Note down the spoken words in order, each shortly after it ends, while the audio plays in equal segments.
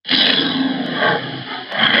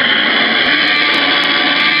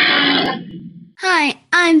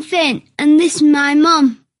Finn, and this is my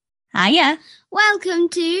mum. Hiya. Welcome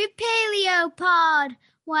to Paleopod,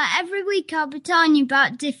 where every week I'll be telling you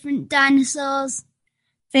about different dinosaurs.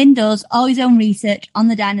 Finn does all his own research on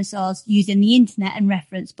the dinosaurs using the internet and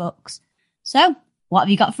reference books. So, what have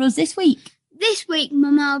you got for us this week? This week,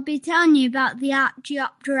 Mum, I'll be telling you about the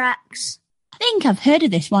Archaeopteryx. I think I've heard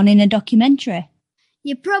of this one in a documentary.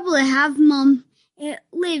 You probably have, Mum. It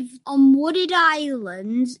lived on wooded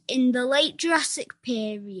islands in the late Jurassic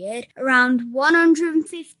period, around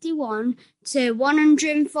 151 to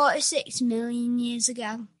 146 million years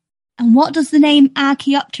ago. And what does the name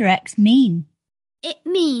Archaeopteryx mean? It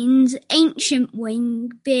means ancient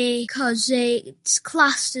wing because it's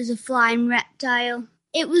classed as a flying reptile.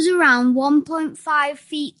 It was around 1.5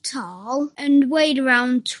 feet tall and weighed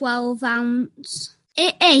around 12 ounces.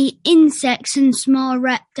 It ate insects and small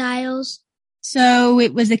reptiles. So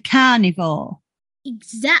it was a carnivore?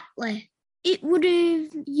 Exactly. It would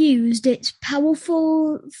have used its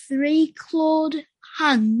powerful three-clawed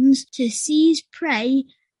hands to seize prey,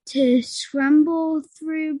 to scramble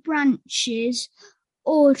through branches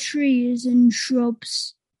or trees and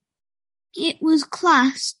shrubs. It was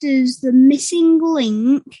classed as the missing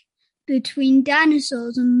link between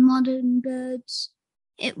dinosaurs and modern birds.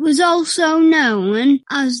 It was also known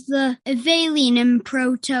as the Avalonian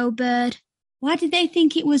proto-bird. Why did they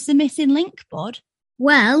think it was the missing link, Bud?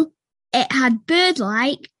 Well, it had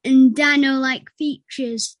bird-like and dino-like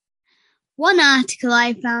features. One article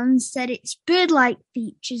I found said its bird-like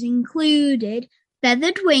features included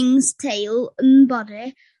feathered wings, tail and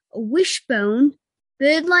body, a wishbone,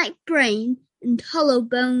 bird-like brain and hollow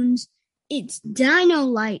bones. Its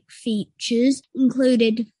dino-like features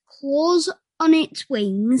included claws on its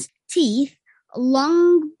wings, teeth, a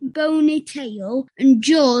long bony tail and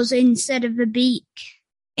jaws instead of a beak.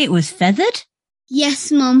 It was feathered? Yes,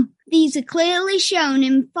 Mum. These are clearly shown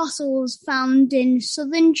in fossils found in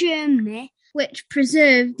southern Germany, which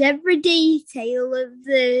preserved every detail of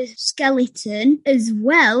the skeleton as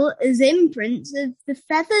well as imprints of the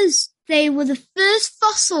feathers. They were the first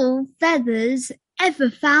fossil feathers ever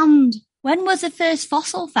found. When was the first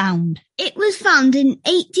fossil found? It was found in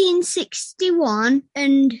 1861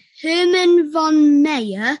 and Hermann von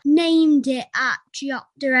Meyer named it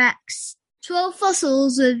Archaeopteryx. 12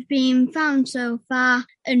 fossils have been found so far,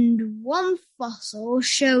 and one fossil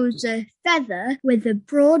shows a feather with a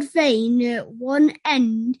broad vein at one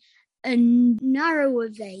end and narrower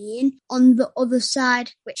vein on the other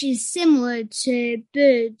side, which is similar to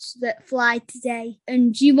birds that fly today.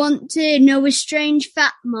 And do you want to know a strange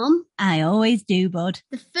fact, Mum? I always do, Bud.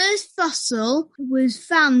 The first fossil was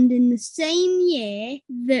found in the same year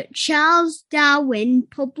that Charles Darwin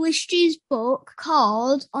published his book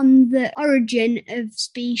called On the Origin of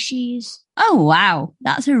Species. Oh, wow.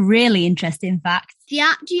 That's a really interesting fact. The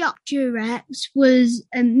Archaeopteryx was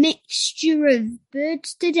a mixture of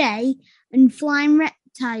birds today and flying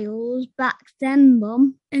reptiles back then,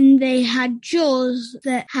 Mum. And they had jaws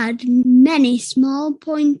that had many small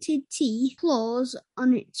pointed teeth, claws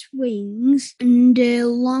on its wings, and a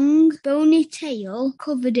long bony tail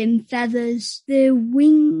covered in feathers. The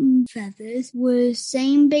wing feathers were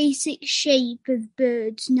same basic shape of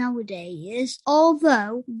birds nowadays,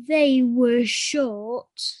 although they were short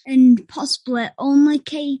and possibly only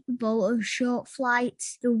capable of short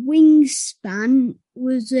flights. The wingspan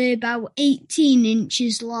was about 18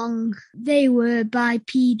 inches long. They were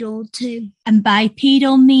bipedal too. And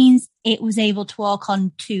bipedal means it was able to walk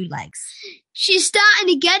on two legs. She's starting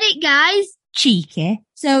to get it, guys. Cheeky.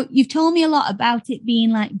 So you've told me a lot about it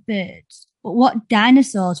being like birds, but what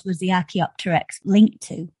dinosaurs was the Archaeopteryx linked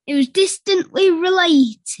to? It was distantly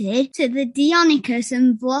related to the Deinonychus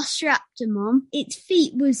and Velociraptor, Mum. Its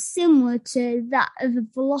feet was similar to that of a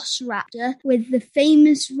velociraptor, with the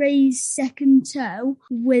famous raised second toe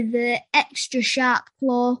with an extra sharp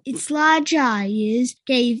claw. Its large eyes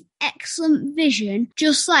gave excellent vision,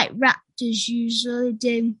 just like raptors usually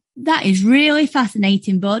do. That is really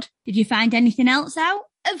fascinating, Bud. Did you find anything else out?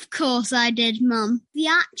 Of course I did, Mum. The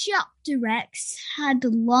Archaeopteryx had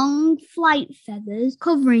long flight feathers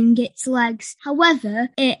covering its legs. However,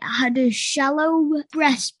 it had a shallow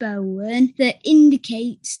breastbone that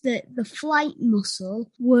indicates that the flight muscles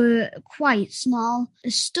were quite small.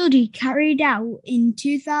 A study carried out in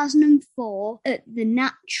 2004 at the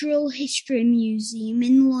Natural History Museum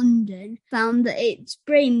in London found that its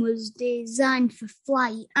brain was designed for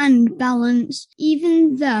flight and balance,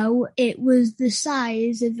 even though it was the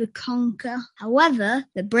size of a conker. However,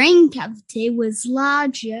 the brain cavity was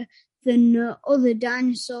larger than other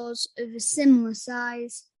dinosaurs of a similar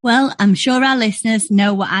size. Well, I'm sure our listeners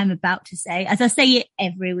know what I'm about to say, as I say it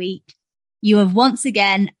every week. You have once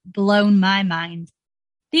again blown my mind.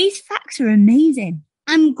 These facts are amazing.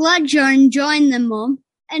 I'm glad you're enjoying them, Mum.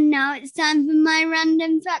 And now it's time for my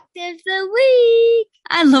random fact of the week.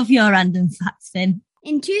 I love your random facts, Finn.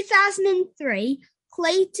 In 2003,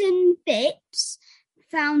 Clayton Phipps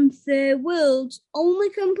found the world's only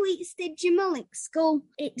complete Stygimoloch skull.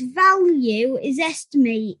 Its value is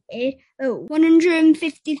estimated at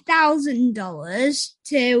 $150,000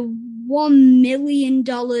 to $1 million.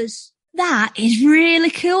 That is really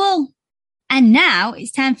cool. And now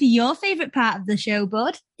it's time for your favourite part of the show,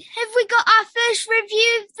 Bud. Have we got our first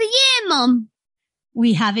review of the year, Mum?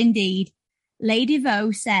 We have indeed. Lady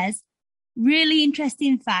Vo says, really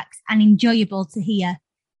interesting facts and enjoyable to hear.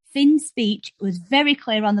 Finn's speech was very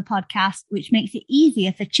clear on the podcast, which makes it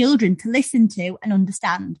easier for children to listen to and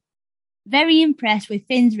understand. Very impressed with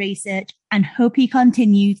Finn's research and hope he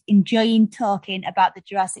continues enjoying talking about the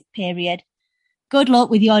Jurassic period. Good luck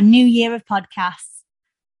with your new year of podcasts.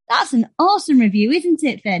 That's an awesome review, isn't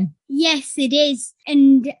it, Finn? Yes, it is.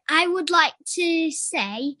 And I would like to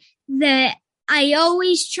say that I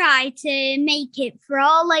always try to make it for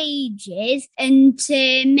all ages and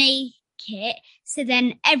to make it so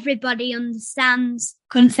then everybody understands.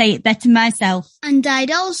 Couldn't say it better myself. And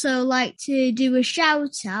I'd also like to do a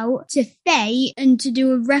shout out to Faye and to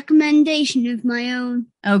do a recommendation of my own.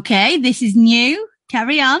 Okay, this is new.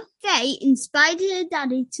 Carry on. Faye inspired her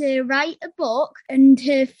daddy to write a book, and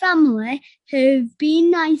her family have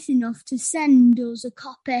been nice enough to send us a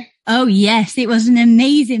copy. Oh yes, it was an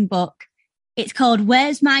amazing book. It's called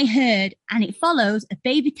Where's My Herd, and it follows a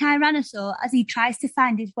baby tyrannosaur as he tries to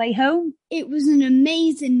find his way home. It was an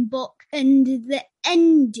amazing book, and the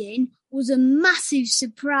ending was a massive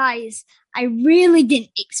surprise. I really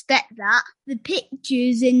didn't expect that. The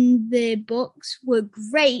pictures in the books were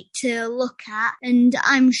great to look at, and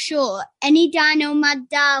I'm sure any Dino Mad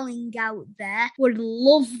Darling out there would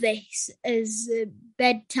love this as a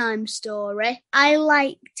bedtime story. I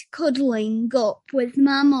liked cuddling up with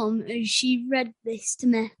my mum as she read this to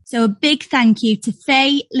me. So a big thank you to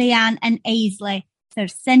Faye, Leanne and Aisley for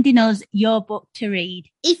sending us your book to read.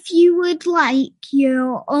 If you would like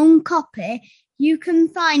your own copy, you can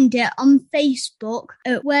find it on Facebook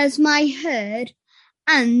at Where's My Herd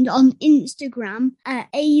and on Instagram at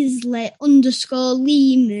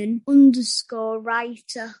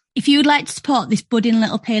Aisley_Lehman_writer. If you would like to support this budding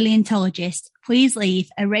little paleontologist, please leave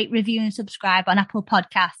a rate, review and subscribe on Apple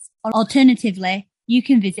Podcasts. Or alternatively, you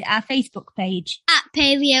can visit our Facebook page at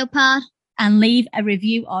PaleoPod and leave a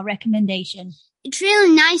review or recommendation. It's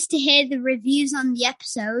really nice to hear the reviews on the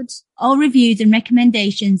episodes. All reviews and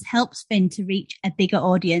recommendations helps Finn to reach a bigger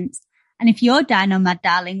audience. And if your Dino Mad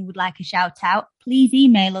Darling would like a shout out, please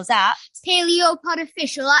email us at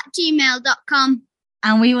paleopodofficial@gmail.com.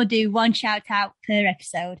 and we will do one shout out per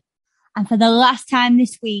episode. And for the last time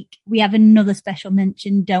this week, we have another special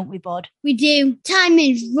mention, don't we, Bud? We do. Time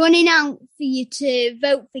is running out for you to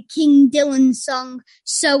vote for King Dylan's song,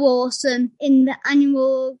 So Awesome, in the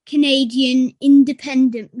annual Canadian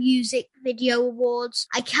Independent Music Video Awards.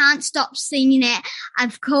 I can't stop singing it.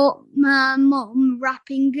 I've caught my mum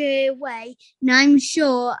rapping away, and I'm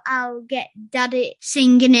sure I'll get Daddy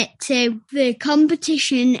singing it too. The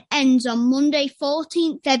competition ends on Monday,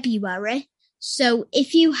 14th February. So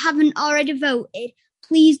if you haven't already voted,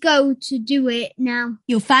 please go to do it now.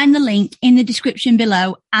 You'll find the link in the description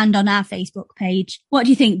below and on our Facebook page. What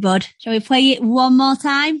do you think, Bud? Shall we play it one more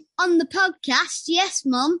time? On the podcast, yes,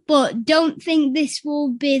 Mum. But don't think this will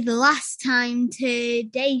be the last time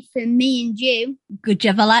today for me and you. Good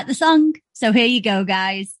job, I like the song. So here you go,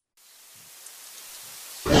 guys.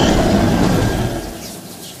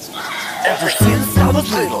 Ever since I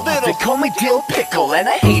was little, they call me Dill Pickle, and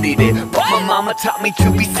I hated it. But my mama taught me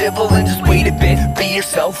to be civil and just wait a bit. Be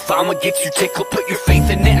yourself, I'ma get you tickled. Put your faith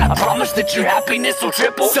in it, I promise that your happiness will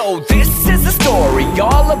triple. So this is a story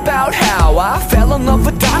all about how I fell in love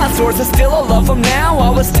with dinosaurs and still I love them now.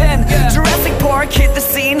 I was 10, Jurassic Park hit the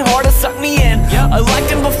scene, hard to suck me in. I liked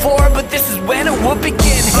them before, but this is when it would begin.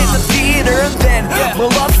 Hit the theater and then my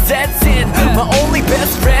love sets in. My only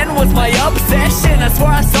best friend was my obsession. I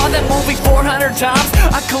swear I saw that movie 400 times.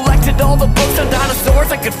 I collected all the books on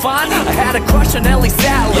dinosaurs I could find. I had a crush on Ellie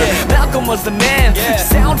Sattler. Malcolm was the man.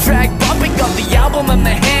 Soundtrack bumping up the album in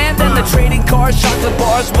my hand. And the trading cards, chocolate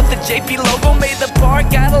bars with the JP logo made the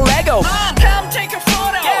park out of Lego. Mom, come take a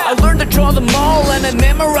photo. I learned to draw them all and I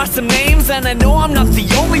memorized some names. And I know I'm not the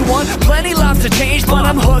only one. Plenty lives to change, but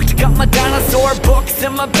I'm hooked. Got my dinosaur books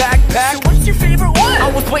in my backpack. So what's your favorite one?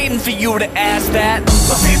 I was waiting for you to ask that.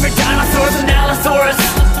 My favorite dinosaur's an Allosaurus.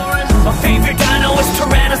 My favorite dino is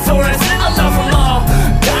Tyrannosaurus. I love them all.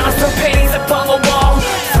 Dinosaur paintings up on the wall.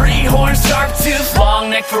 3-horn shark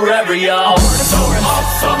forever, y'all. Brontosaurus,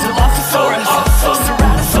 awesome. Dilophosaurus, awesome.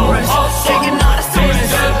 Ceratosaurus, awesome. Giganotosaurus,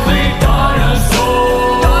 deadly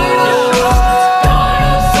dinosaur.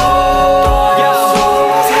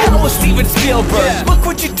 Hell with Steven Spielberg, look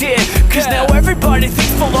what you did. Cause now everybody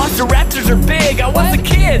thinks velociraptors are big. I was a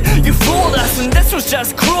kid, you fooled us, and this was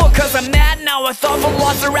just cruel. Cause I'm mad now, I thought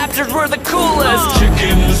velociraptors were the coolest.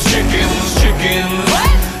 Chickens, chickens, chickens. What?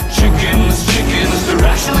 Chickens, chickens, they're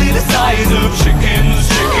actually the size of chickens,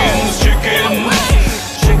 chickens, chickens.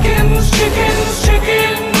 Chickens, chickens,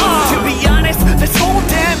 chickens. To be honest, this whole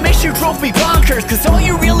damn issue drove me bonkers. Cause all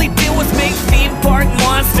you really did was make theme park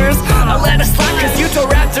monsters. I let it slide cause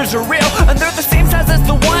Utahraptors are real, and they're the same size as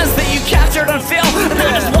the ones that you captured on film. And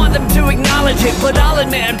I just want them to acknowledge it, but I'll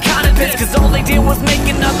admit I'm kinda pissed. Cause all they did was make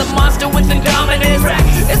another monster with Indominus.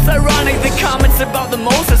 It's ironic the comments about the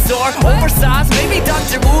mosasaur, oversized, maybe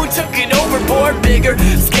Dr. Wu took it overboard. Bigger,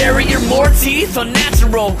 scarier, more teeth,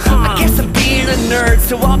 unnatural. I guess I'm being a nerd,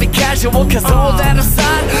 so I'll be casual. Cause all that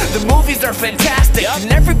aside, the movies are fantastic,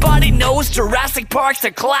 and everybody knows Jurassic Park's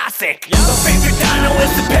a classic. My favorite dino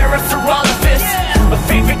is the Parasaurolophus. My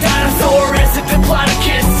favorite dinosaur is the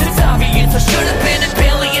Diplodocus. It's obvious I should have been a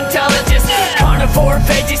paleontologist. Carnivore,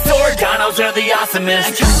 vegisaur, dinos are the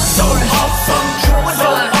awesomest. Ankylosaurus, awesome.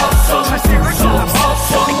 Troodon, awesome. Triceratops,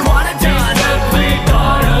 awesome. Iguanodon, deadly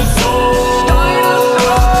dinosaur.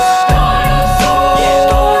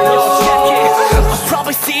 I've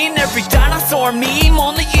probably seen every dinosaur meme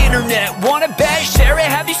on the internet. Wanna bet? Share it?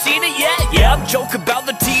 Have you seen it yet? Yeah, joke about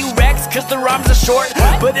the T-Rex cause their arms are short.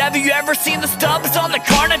 But have you ever seen the stubs on the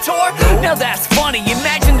Carnotaur? Now that's funny,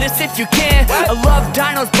 imagine this if you can. I love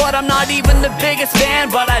dinos but I'm not even the biggest fan.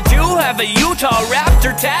 But I do have a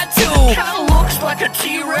Utahraptor tattoo. Kinda looks like a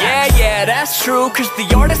T-Rex. Yeah, that's true, cause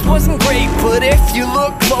the artist wasn't great. But if you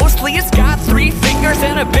look closely, it's got 3 fingers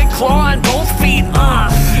and a big claw on both feet.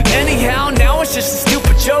 Anyhow, now it's just a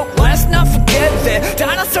stupid joke. Let's not forget that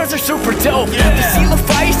dinosaurs are super dope. The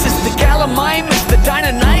Coelophysis, the Gallimimus, the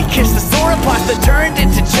Deinonychus, the Sauropods that turned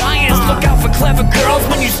into giants. Look out for clever girls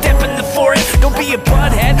when you step in the forest. Don't be a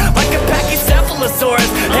butthead like a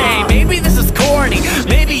Pachycephalosaurus. Hey, maybe this is corny,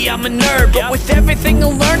 maybe I'm a nerd, but with everything I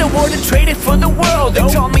learned I wouldn't trade it for the world. They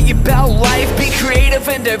taught me about life, be creative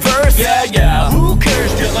and diverse. Yeah, who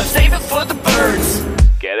cares, dude? Let's save it for the birds.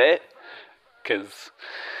 Get it?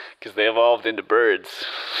 Cause they evolved into birds.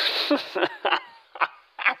 My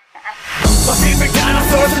favorite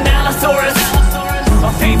dinosaur is an Allosaurus.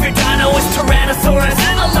 My favorite dino is Tyrannosaurus.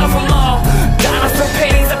 I love them all. Dinosaur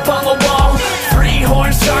paintings up on the wall. 3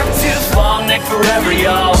 horns, sharp tooth, long neck forever,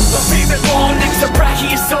 y'all. My favorite long necks are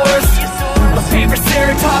Brachiosaurus. My favorite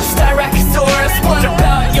Ceratops, Styracosaurus. What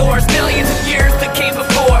about yours? Millions of years that came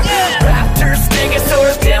before. Raptors,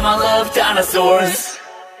 Stegosaurus. Damn, I love dinosaurs.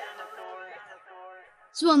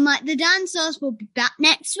 So Unlike the Dinosaurs will be back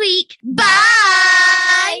next week.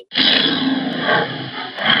 Bye!